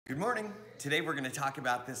Good morning. Today we're going to talk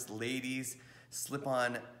about this ladies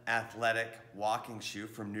slip-on athletic walking shoe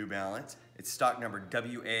from New Balance. It's stock number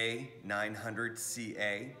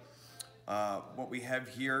WA900CA. What we have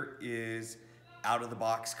here is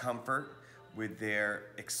out-of-the-box comfort with their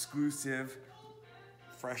exclusive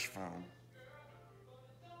fresh foam.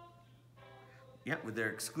 Yeah, with their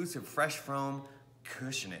exclusive fresh foam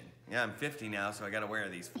cushioning. Yeah, I'm 50 now, so I gotta wear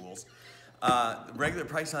these fools. The regular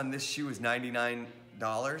price on this shoe is $99,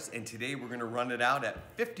 and today we're gonna run it out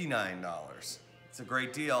at $59. It's a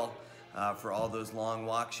great deal for all those long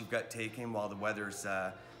walks you've got taken while the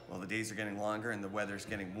days are getting longer and the weather's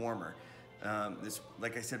getting warmer. This,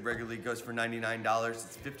 like I said, regularly goes for $99.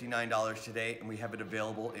 It's $59 today, and we have it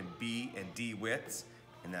available in B and D widths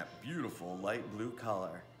in that beautiful light blue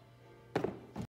color.